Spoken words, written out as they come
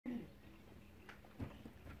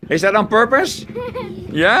Is that on purpose?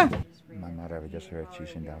 Yeah? My mother, we just heard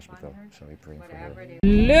she's in the hospital, so we're praying for her.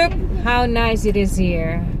 Look how nice it is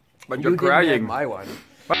here. But you're crying. My one.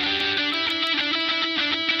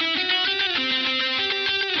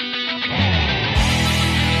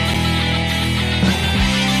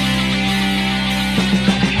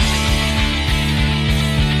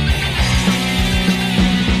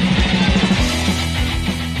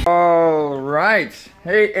 All right.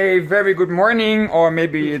 Hey, a very good morning, or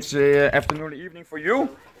maybe it's afternoon or evening for you.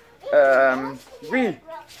 We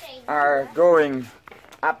are going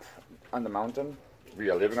up on the mountain. We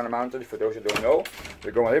are living on a mountain. For those who don't know,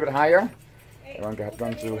 we're going a little bit higher. We're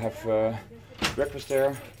going to have breakfast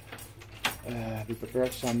there. We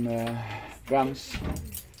prepared some buns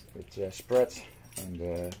with spread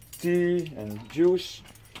and tea and juice.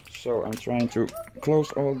 So I'm trying to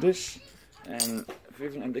close all this, and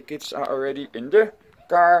Vivian and the kids are already in the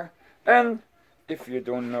car. And if you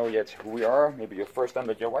don't know yet who we are, maybe your first time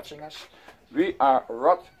that you're watching us, we are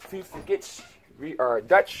RodVivKids. We are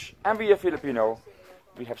Dutch and we are Filipino.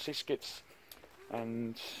 We have 6 kids.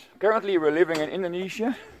 And currently we're living in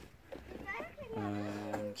Indonesia.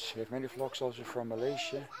 And we have many vlogs also from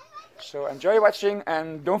Malaysia. So enjoy watching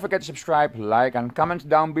and don't forget to subscribe, like and comment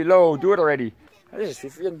down below. Do it already. This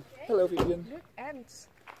is Vivian. Hello Vivian. Look, ants.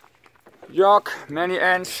 Yuck, many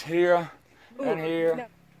ants here and here. No.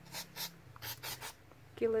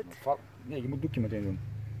 Kill it. Nee, je moet het doekje meteen doen.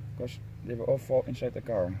 Because they will all fall inside the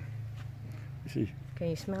car. You see? Can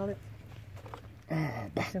you smell it?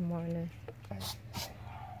 It's a morning.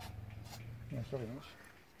 Yeah, sorry,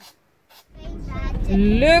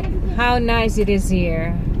 Look how nice it is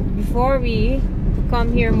here. Before we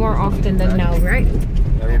come here more often than now, right?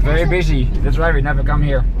 We're very busy. That's why we never come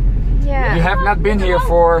here. Yeah. We have not been here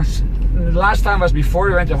for. The last time was before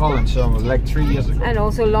we went to Holland, so like 3 years ago. And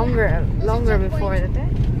also longer before that. Eh?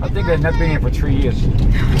 I think we've not been here for 3 years.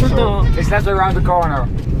 So it's not around the corner.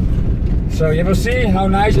 So you will see how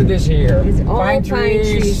nice it is here. It's all pine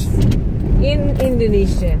trees in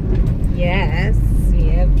Indonesia. Yes, we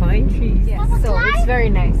have pine trees. Yes, so it's very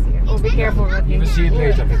nice here. Oh, be careful, Rodney. You will see it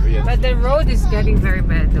later, Vivian. But the road is getting very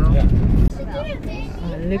bad though. Yeah.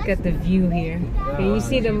 Look at the view here. Can you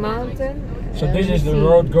see the mountain? So this is the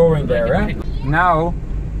road going there, eh? Now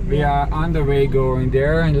we are on the way going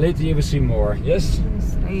there, and later you will see more. Yes?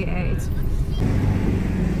 Yes, it's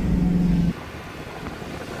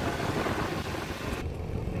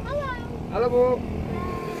Hello, Bo.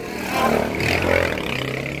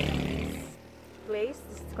 place.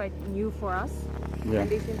 This is quite new for us. Yeah. And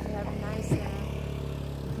they seem to have a nice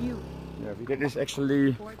view. Yeah, that is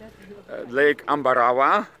actually Lake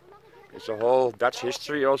Ambarawa. It's a whole Dutch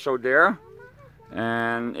history also there.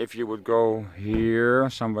 And if you would go here,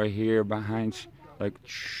 somewhere here behind, like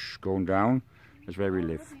going down, that's where we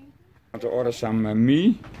live. I want to order some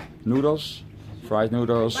noodles, fried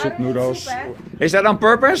noodles, soup noodles. Is that on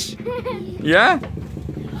purpose? Yeah?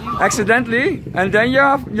 Accidentally? And then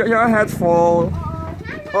your head fall.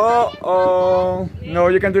 Oh, no,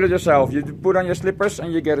 you can do it yourself. You put on your slippers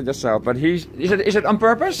and you get it yourself. But is it on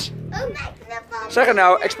purpose? Zeg het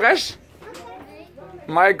nou, expres?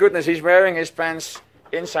 My goodness, he's wearing his pants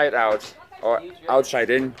inside out or outside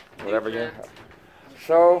in, whatever you have.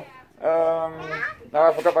 So,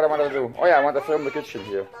 now I forgot what I wanted to do. Oh yeah, I want to film the kitchen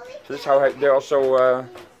here. So this is how they also,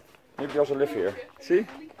 maybe they also live here. See?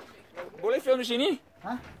 Boleh film di sini?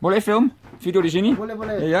 Hah? Boleh film video di sini? Boleh,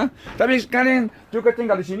 boleh. Iya. Tapi kalian juga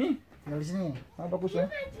tinggal di sini? Tinggal di sini. Ah, bagus ya.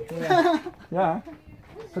 Ya.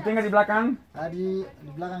 So, tinggal di belakang? Di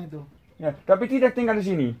belakang itu. Ya. Tapi tidak tinggal di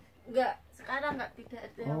sini? Enggak, sekarang tidak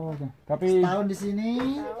ada. Oh, okay. Tapi setahun di sini,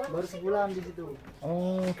 baru sebulan di situ.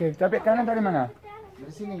 Oh, oke. Tapi kalian dari mana?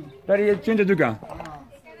 Dari sini. Dari Cinta juga?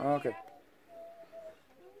 Ah. Okay.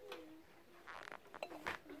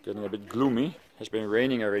 Getting a bit gloomy. It's been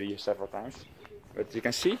raining already several times. But you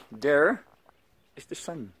can see, there is the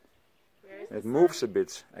sun. It moves a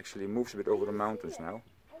bit, actually moves a bit over the mountains now.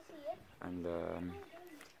 And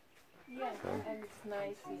Yeah, and it's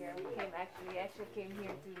nice here. We actually came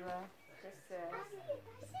here to just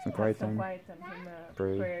some quiet some time. quiet time,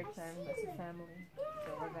 prayer time as a family.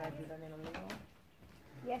 So we're gonna do that in a little.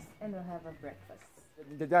 Yes, and we'll have a breakfast.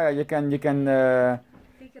 Yeah, you can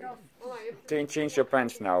Take it off. change your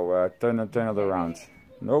pants now. Turn it around.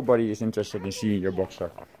 Nobody is interested in seeing your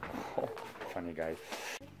boxer. Oh, funny guy.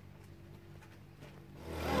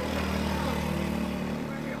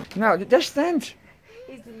 No, just stand.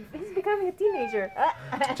 He's becoming a teenager.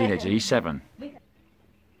 Teenager, he's 7.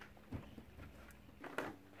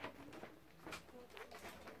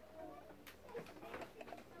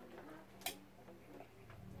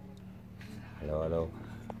 Hello, hello.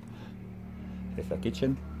 It's the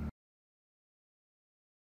kitchen.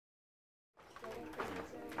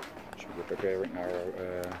 So we're preparing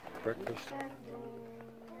our breakfast.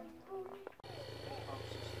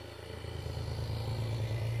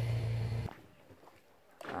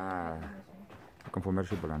 Kom voor mij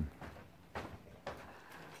soepel aan.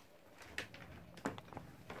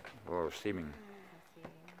 Oh, steaming.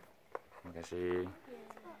 You can see.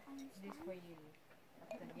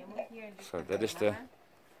 So that is the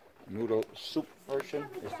noodle soup version.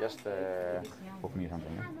 It's just ook meer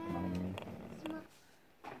something.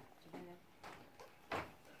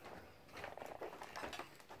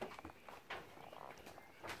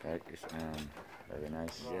 Kijk, is very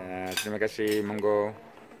nice. Yeah, terima kasih, monggo.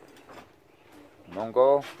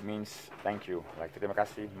 Monggo means thank you, like terima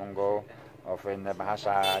kasih, monggo, of in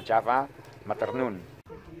bahasa Java, maternun.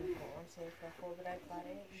 Ons even voorbereid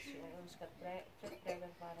waren, dus ons gaat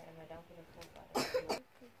terugbrengen waren en wij danken de voorbereid.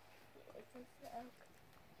 Het is ook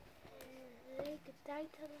leuke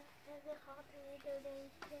tijd hebben gehad in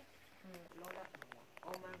Indonesië. Lola,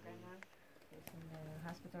 oma en grandma is in the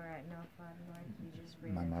hospital right now, Father Lord. We just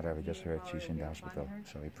pray. My mother, we just heard she's in the hospital,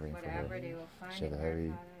 so we pray for her. She had a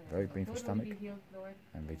very painful stomach,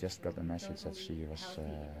 and we just got a message that she was.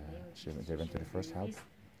 They went to the first help,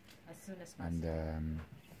 and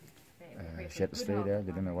she had to stay there.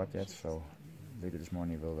 They don't know what yet, so later this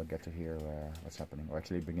morning we'll get to hear what's happening, or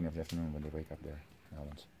actually beginning of the afternoon when they wake up there in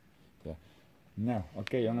Holland. Yeah. Nou,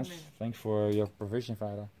 okay, jongens. Thanks for your provision,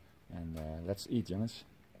 Vader, and let's eat, jongens.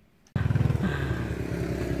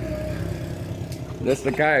 That's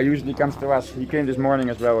the guy who usually comes to us. He came this morning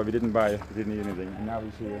as well, but we didn't buy it. We didn't eat anything. And now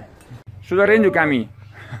he's here. Sudah rindu kami.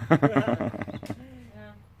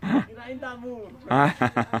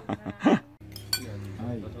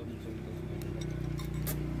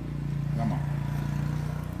 Come on.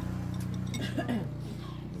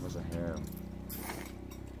 It was a hair.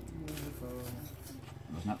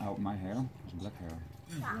 It was not out my hair. It was black hair.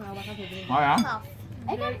 Oh yeah?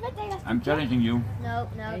 I'm challenging you. No,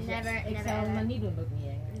 never. Ik zou het maar niet doen, ook niet.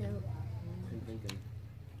 No.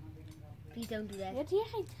 Please don't do that. Je hebt hier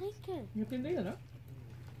geen drinken. Je kunt dingen, hoor.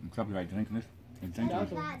 Ik snap je waar je drinken is. Ik drink het.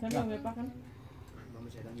 Zijn we weer pakken?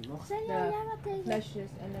 Zijn jij wat tegen? Flesjes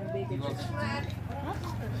en een bekertje.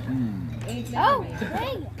 Oh,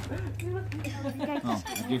 nee. Oh,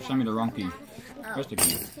 I give Sammy the wrong key. Where's the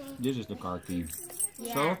key? This is the car key.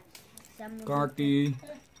 So, car key.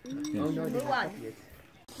 Yes.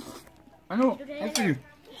 I know, actually,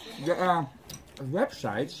 there are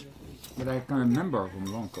websites that I can remember from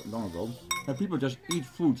long ago, that people just eat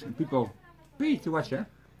food and people pay to watch it.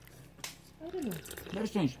 That is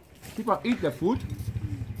strange. People eat their food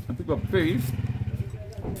and people pay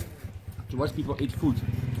to watch people eat food.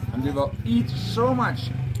 And they will eat so much.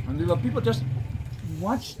 And they will, people just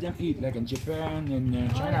watch them eat, like in Japan, in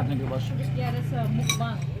China, I think it was. Yeah, that's a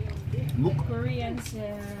mukbang. Muk. Koreans,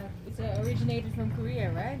 it's originated from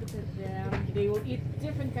Korea, right? They will eat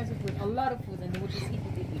different kinds of food, a lot of food, and they will just eat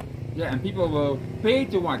what they eat. Yeah, and people will pay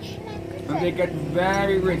to watch, and they get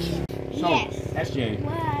very rich. So, SJ,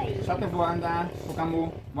 Why? satu voor Anda, voor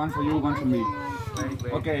kamu, one for you, one for me.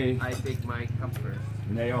 Wait, Okay. I take my cup first.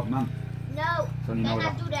 Nee, of man. No, Zo niet cannot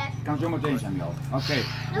nodig. do that. Kan zo meteen zijn wel. Oké.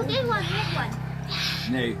 No, this one.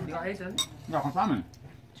 Nee. Die wil eten? Ja, gaan samen.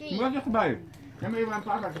 Je moet wel dichterbij. Jij moet even een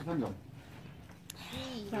paar uit de stem doen.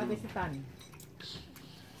 Sabi sa tan.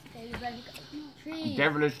 Three.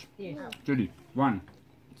 Devilish. Jullie. One.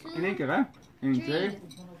 In één keer hè? 1, 2.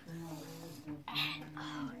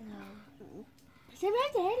 Ze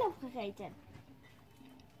heeft de hele opgegeten.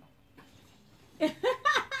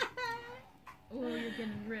 Oh, you're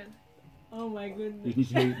getting red. Oh my goodness. Die is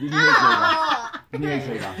niet heet. Die is niet heet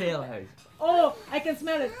zeker. Heel heet. Oh, I can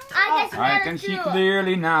smell it. I can see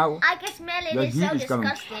clearly now. I can smell it. The It's heat so is coming.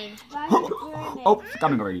 disgusting. Oh, it's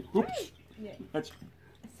coming already. Oops. Yeah. That's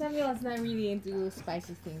Samuel is not really into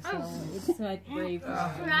spicy things, so it's not brave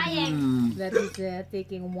Crying. that he's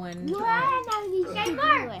taking one Kijk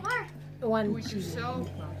maar. one cheese.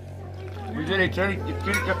 we did it. Turn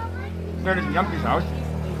it to Yankie's house.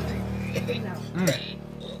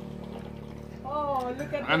 Oh,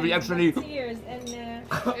 look at And we actually- tears and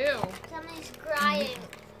Somebody's crying.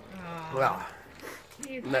 Well,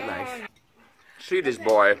 not nice. See this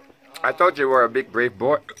boy. I thought you were a big brave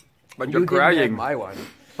boy, but you're crying. My one.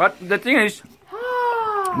 But the thing is,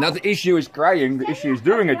 not the issue is crying, the issue is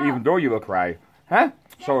doing it even though you will cry. Huh?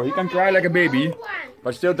 So he can cry like a baby,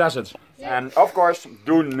 but still does it. And of course,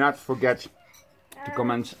 do not forget to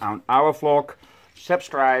comment on our vlog,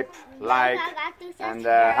 subscribe, like, and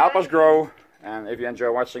help us grow. And if you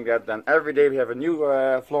enjoy watching that, then every day we have a new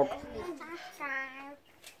vlog.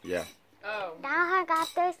 Yeah. Now I got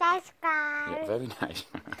to subscribe. Yeah, very nice.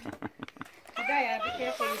 Jedaiah, be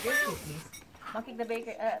careful with your food, please. Mag ik de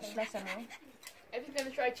beker, fles aan hoor? Everyone's gonna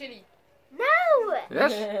try chili. No!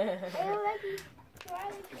 Yes? I already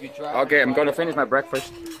tried. If you try. Okay, I'm gonna finish my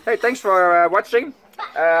breakfast. Hey, thanks for watching.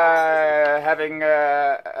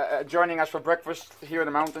 Joining us for breakfast here in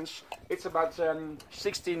the mountains. It's about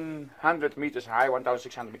 1,600 meters high,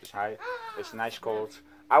 1,600 meters high. It's nice cold.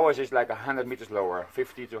 Ours is like 100 meters lower,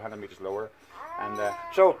 50 to 100 meters lower. And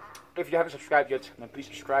so, if you haven't subscribed yet, then please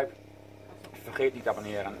subscribe. Vergeet niet te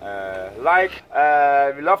abonneren. Like,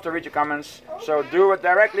 we love to read your comments. So do it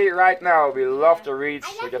directly right now. We love to read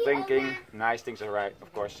what you're thinking. Nice things are right,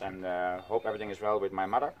 of course. And hope everything is well with my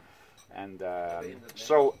mother. And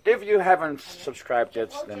so, if you haven't subscribed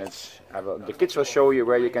yet, then the kids will show you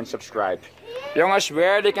where you can subscribe. Jongens,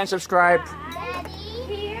 where they can subscribe.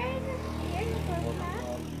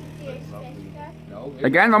 No,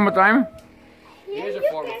 Again, one more time. here's a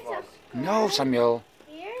form of vlog. No, Samuel.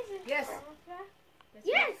 Yes.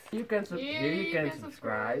 Yes! You can here you can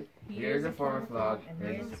subscribe. Here's a form of vlog.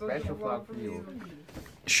 Here's a special vlog for you.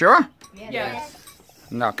 Sure? Yes.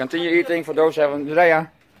 Now, continue eating for those who haven't. Jedaiah.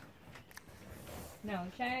 Nou,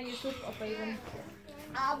 Shaya, je soep of even...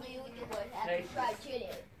 I'll be with you. Try chili.